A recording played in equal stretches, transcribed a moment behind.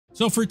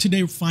So for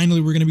today, finally,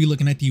 we're going to be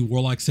looking at the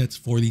Warlock sets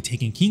for the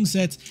Taken King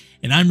sets.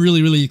 And I'm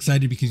really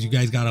excited because you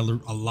guys got a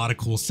lot of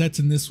cool sets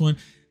in this one.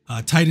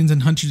 Titans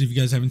and Hunters, if you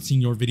guys haven't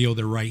seen your video,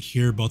 they're right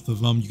here, both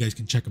of them. You guys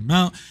can check them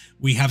out.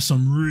 We have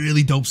some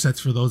really dope sets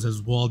for those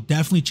as well.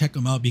 Definitely check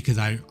them out because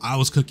I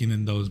was cooking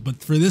in those.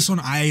 But for this one,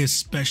 I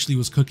especially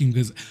was cooking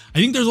because I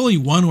think there's only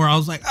one where I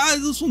was like,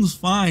 this one's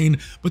fine.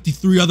 But the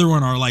three other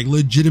one are like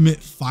legitimate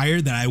fire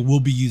that I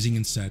will be using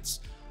in sets.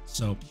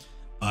 So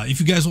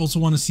if you guys also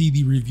want to see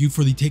the review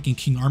for the Taken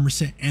King armor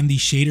set and the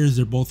shaders,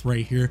 they're both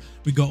right here.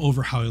 We go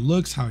over how it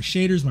looks, how it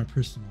shaders, my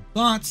personal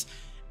thoughts,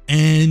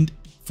 and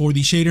for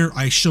the shader,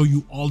 I show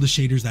you all the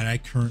shaders that I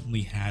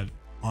currently have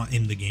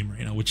in the game right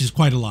now, which is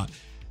quite a lot.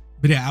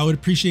 But yeah, I would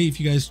appreciate if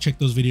you guys check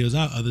those videos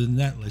out. Other than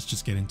that, let's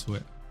just get into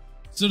it.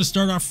 So to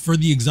start off, for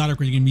the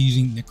exotic, we're going to be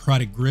using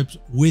Necrotic Grips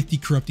with the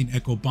Corrupting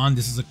Echo Bond.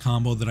 This is a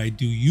combo that I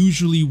do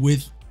usually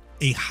with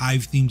a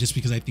Hive theme just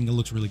because I think it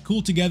looks really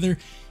cool together.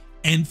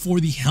 And for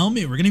the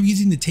helmet, we're going to be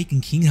using the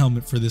Taken King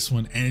helmet for this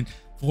one. And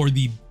for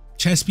the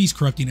chest piece,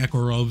 Corrupting Echo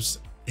Robes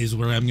is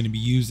what I'm going to be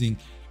using.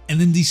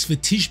 And then these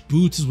fetish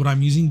boots is what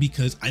I'm using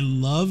because I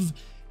love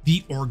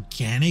the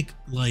organic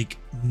like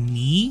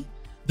knee.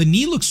 The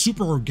knee looks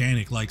super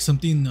organic, like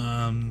something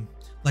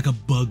like a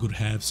bug would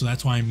have. So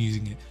that's why I'm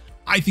using it.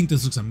 I think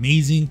this looks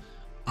amazing.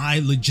 I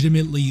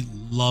legitimately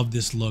love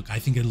this look. I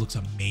think it looks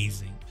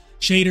amazing.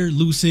 Shader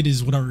Lucid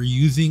is what we're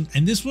using.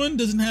 And this one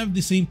doesn't have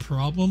the same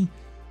problem.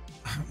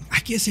 I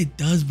guess it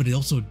does, but it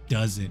also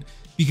doesn't.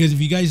 Because if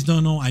you guys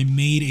don't know, I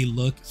made a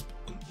look,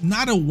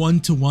 not a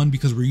one-to-one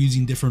because we're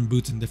using different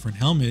boots and different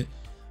helmet,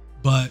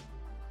 but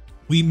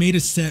we made a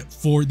set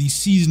for the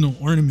seasonal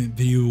ornament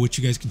video, which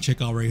you guys can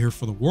check out right here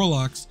for the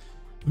Warlocks.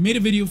 We made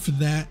a video for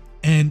that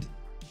and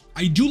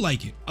I do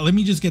like it. Let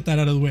me just get that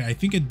out of the way. I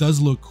think it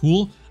does look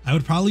cool. I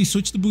would probably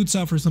switch the boots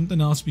out for something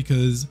else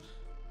because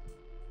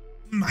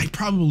I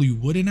probably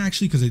wouldn't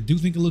actually, because I do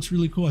think it looks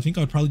really cool. I think I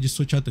would probably just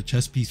switch out the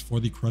chest piece for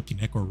the Corrupting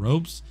Echo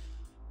Robes.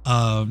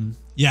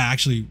 Yeah,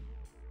 actually,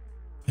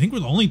 I think the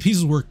only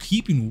pieces we're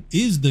keeping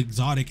is the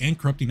exotic and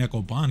Corrupting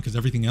Echo Bond because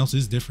everything else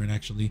is different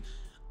actually.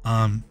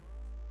 And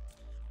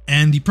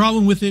the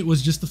problem with it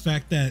was just the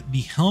fact that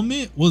the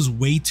helmet was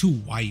way too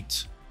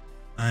white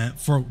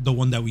for the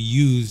one that we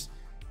used.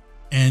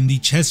 And the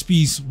chest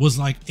piece was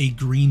like a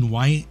green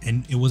white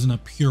and it wasn't a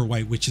pure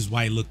white, which is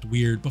why it looked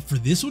weird. But for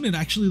this one, it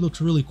actually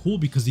looks really cool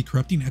because the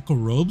Corrupting Echo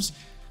Robes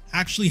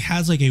actually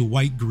has like a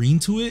white green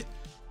to it.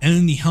 And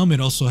then the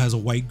helmet also has a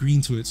white green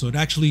to it. So it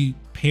actually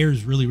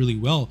pairs really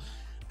well.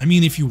 I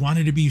mean, if you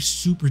wanted to be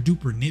super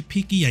duper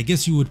nitpicky, I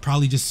guess you would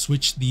probably just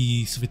switch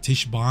the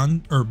fetish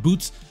bond or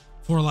boots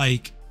for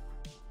like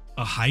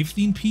a Hive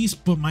theme piece.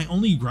 But my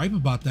only gripe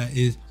about that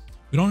is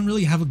we don't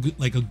really have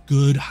a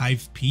good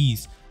Hive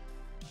piece.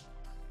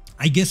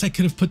 I guess I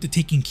could have put the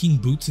Taken King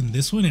boots in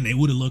this one and it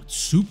would have looked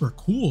super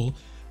cool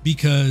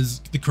because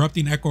the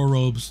Corrupting Echo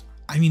Robes,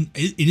 I mean,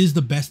 it is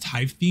the best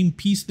Hive theme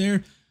piece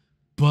there,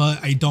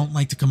 but I don't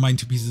like to combine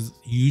two pieces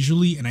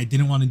usually. And I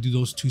didn't want to do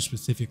those two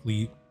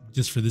specifically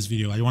just for this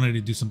video. I wanted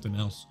to do something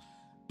else.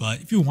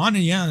 But if you wanted,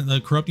 yeah,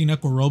 the Corrupting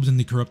Echo Robes and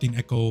the Corrupting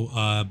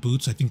Echo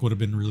boots, I think would have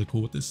been really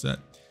cool with this set.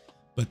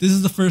 But this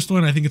is the first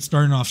one. I think it's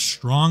starting off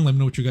strong. Let me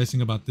know what you guys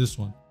think about this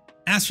one.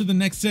 As for the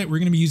next set, we're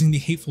going to be using the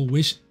Hateful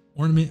Wish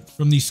ornament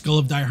from the Skull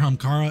of Dirham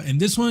Kara. And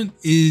this one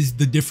is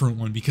the different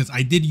one because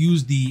I did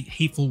use the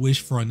Hateful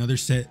Wish for another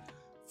set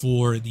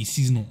for the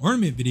seasonal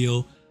ornament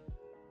video.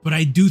 But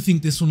I do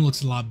think this one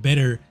looks a lot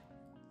better.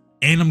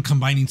 And I'm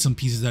combining some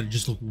pieces that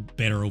just look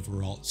better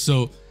overall.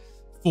 So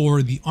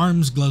for the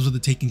arms, gloves of the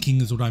Taken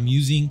King is what I'm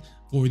using.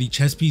 For the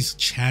chest piece,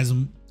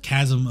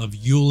 Chasm of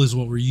Yule is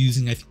what we're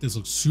using. I think this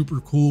looks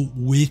super cool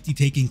with the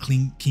Taken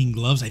King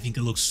gloves. I think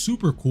it looks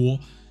super cool.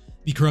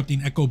 The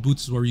Corrupting Echo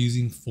boots is what we're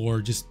using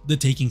for just the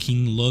Taken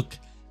King look.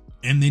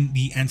 And then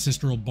the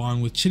Ancestral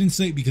Bond with Chin and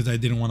Slate because I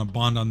didn't want to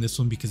bond on this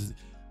one because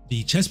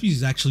the chest piece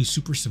is actually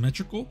super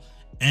symmetrical.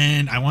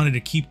 And I wanted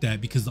to keep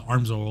that because the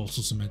arms are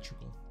also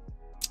symmetrical.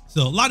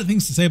 So a lot of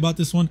things to say about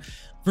this one.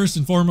 First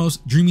and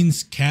foremost,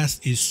 Dreaming's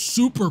cast is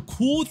super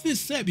cool with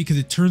this set because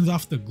it turns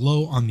off the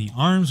glow on the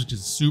arms, which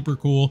is super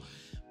cool.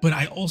 But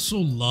I also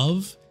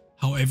love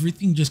how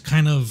everything just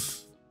kind of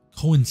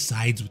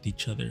coincides with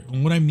each other.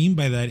 And what I mean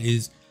by that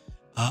is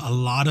a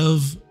lot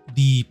of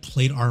the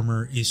plate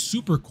armor is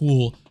super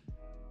cool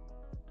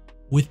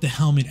with the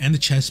helmet and the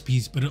chest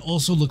piece, but it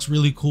also looks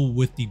really cool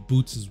with the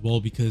boots as well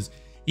because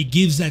it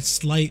gives that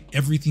slight,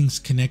 everything's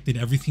connected.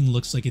 Everything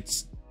looks like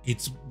it's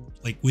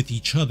like with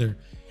each other.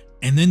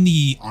 And then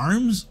the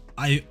arms,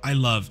 I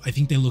love. I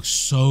think they look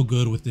so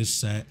good with this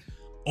set.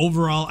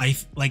 Overall,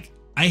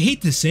 I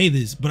hate to say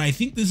this, but I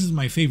think this is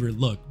my favorite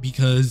look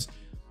because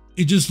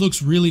it just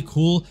looks really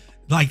cool.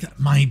 Like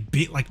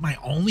my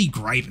only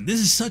gripe, and this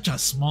is such a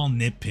small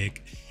nitpick,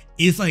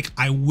 is like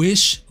I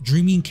wish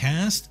Dreaming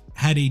Cast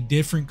had a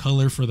different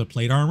color for the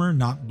plate armor,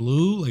 not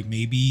blue, like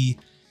maybe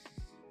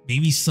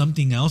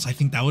something else. I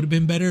think that would have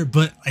been better,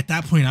 but at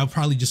that point I'll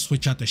probably just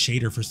switch out the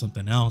shader for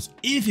something else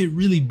if it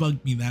really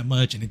bugged me that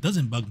much, and it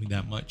doesn't bug me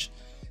that much.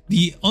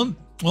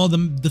 Well,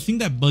 the thing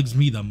that bugs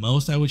me the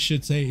most, I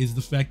should say, is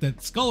the fact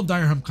that Skull of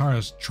Dire Hamkara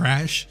is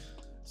trash.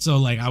 So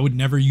like I would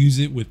never use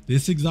it with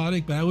this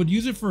exotic, but I would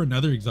use it for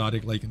another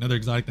exotic, like another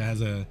exotic that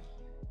has a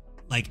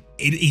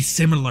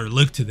similar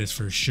look to this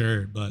for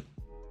sure. But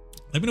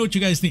let me know what you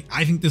guys think.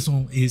 I think this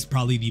one is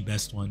probably the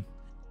best one.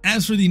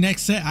 As for the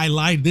next set, I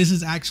lied. This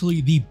is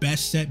actually the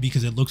best set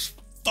because it looks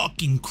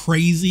fucking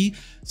crazy.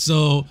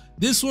 So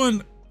this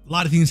one, a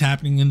lot of things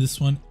happening in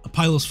this one. A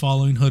Pylos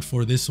following hood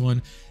for this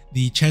one.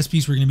 The chest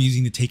piece, we're going to be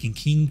using the Taken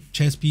King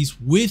chest piece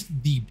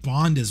with the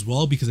bond as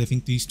well, because I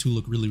think these two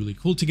look really, really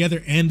cool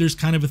together. And there's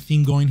kind of a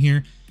theme going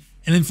here.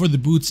 And then for the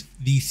boots,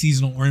 the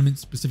seasonal ornaments,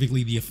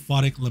 specifically the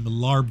Aphotic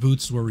Lamellar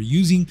boots, where we're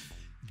using,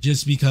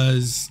 just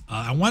because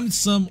I wanted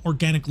some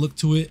organic look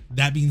to it.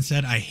 That being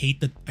said, I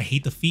hate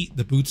the feet.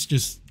 The boots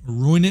just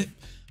ruin it.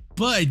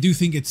 But I do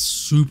think it's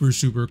super,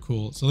 super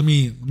cool. So let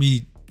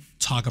me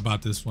talk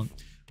about this one.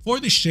 For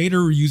the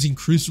shader, we're using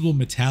Crucible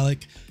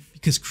Metallic,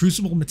 because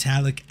Crucible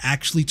Metallic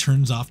actually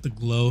turns off the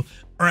glow,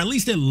 or at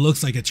least it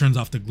looks like it turns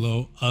off the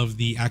glow of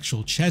the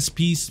actual chest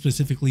piece,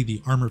 specifically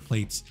the armor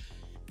plates.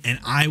 And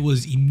I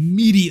was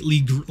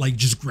immediately like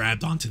just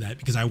grabbed onto that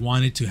because I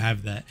wanted to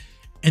have that.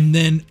 And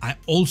then I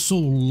also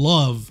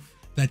love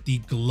that the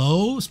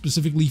glow,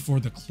 specifically for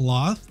the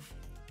cloth,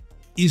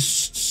 is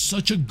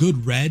such a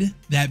good red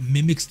that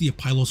mimics the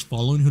Pylos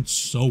following hood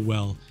so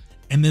well.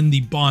 And then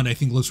the bond, I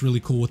think, looks really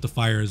cool with the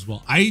fire as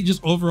well. I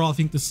just overall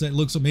think this set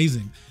looks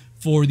amazing.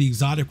 For the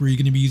exotic, where you're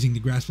going to be using the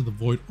Grasp of the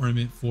Void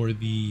ornament for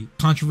the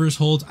Controverse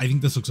holds, I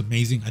think this looks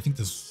amazing. I think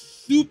this is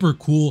super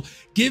cool.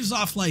 Gives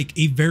off like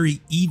a very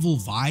evil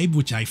vibe,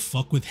 which I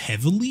fuck with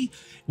heavily,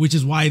 which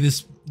is why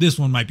this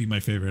one might be my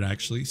favorite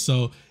actually.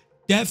 So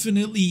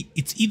definitely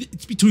it's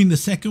between the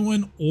second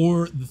one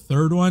or the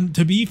third one.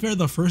 To be fair,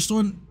 the first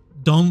one,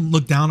 don't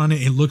look down on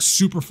it. It looks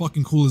super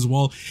fucking cool as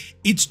well.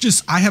 It's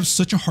just, I have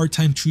such a hard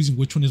time choosing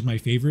which one is my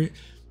favorite,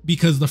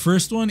 because the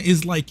first one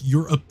is like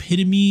your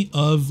epitome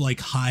of like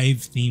hive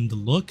themed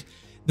look.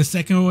 The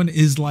second one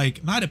is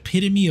like not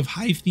epitome of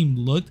hive themed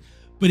look,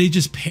 but it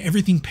just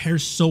everything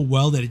pairs so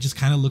well that it just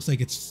kind of looks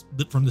like it's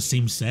from the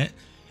same set.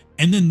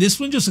 And then this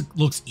one just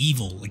looks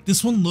evil. Like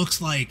this one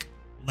looks like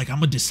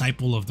I'm a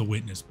disciple of the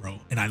Witness, bro,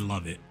 and I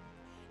love it.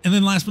 And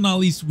then last but not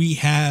least, we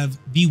have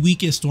the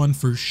weakest one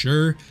for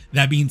sure.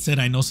 That being said,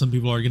 I know some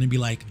people are going to be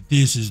like,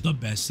 this is the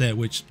best set,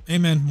 which, hey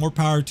man, more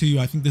power to you.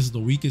 I think this is the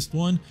weakest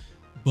one.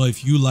 But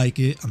if you like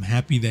it, I'm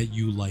happy that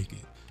you like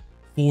it.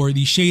 For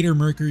the shader,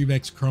 Mercury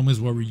Vex Chrome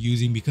is what we're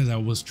using because I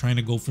was trying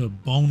to go for the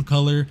bone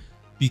color,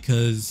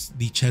 because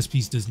the chest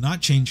piece does not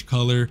change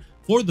color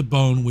for the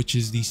bone, which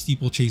is the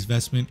Steeplechase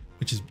vestment,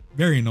 which is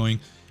very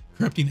annoying.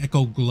 Corrupting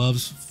Echo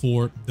gloves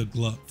for the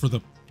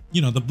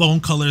the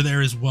bone color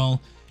there as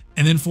well.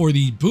 And then for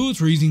the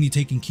boots, we're using the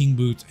Taken King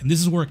boots, and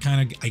this is where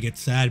I get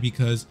sad,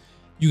 because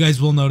you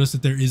guys will notice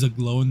that there is a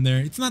glow in there.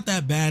 It's not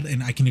that bad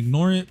and I can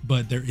ignore it,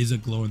 but there is a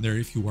glow in there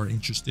if you are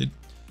interested.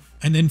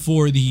 And then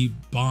for the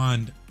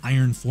bond,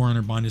 Iron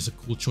Forerunner bond is a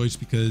cool choice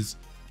because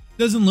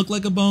it doesn't look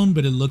like a bone,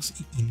 but it looks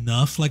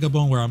enough like a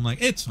bone where I'm like,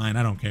 it's fine,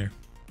 I don't care.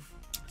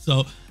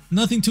 So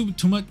nothing too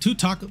much to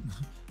talk.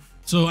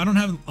 So I don't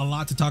have a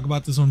lot to talk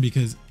about this one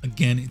because,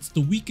 again, it's the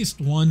weakest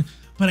one,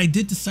 but I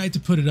did decide to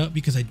put it up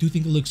because I do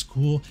think it looks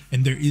cool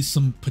and there is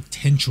some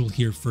potential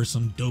here for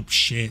some dope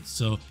shit.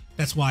 So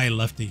that's why I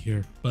left it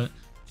here. But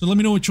so let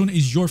me know which one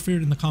is your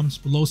favorite in the comments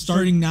below.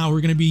 Starting now, we're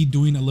going to be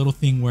doing a little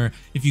thing where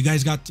if you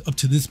guys got up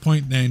to this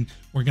point, then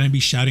we're going to be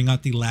shouting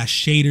out the last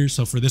shader.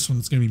 So for this one,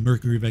 it's going to be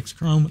Mercury Vex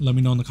Chrome. Let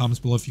me know in the comments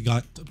below if you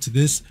got up to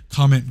this.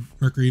 Comment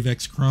Mercury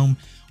Vex Chrome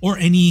or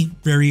any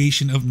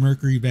variation of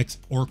Mercury Vex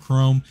or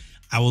Chrome.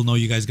 I will know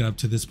you guys got up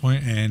to this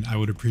point and I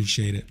would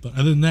appreciate it. But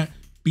other than that,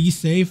 be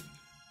safe.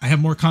 I have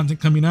more content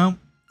coming out.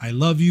 I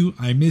love you.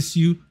 I miss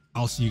you.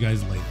 I'll see you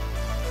guys later.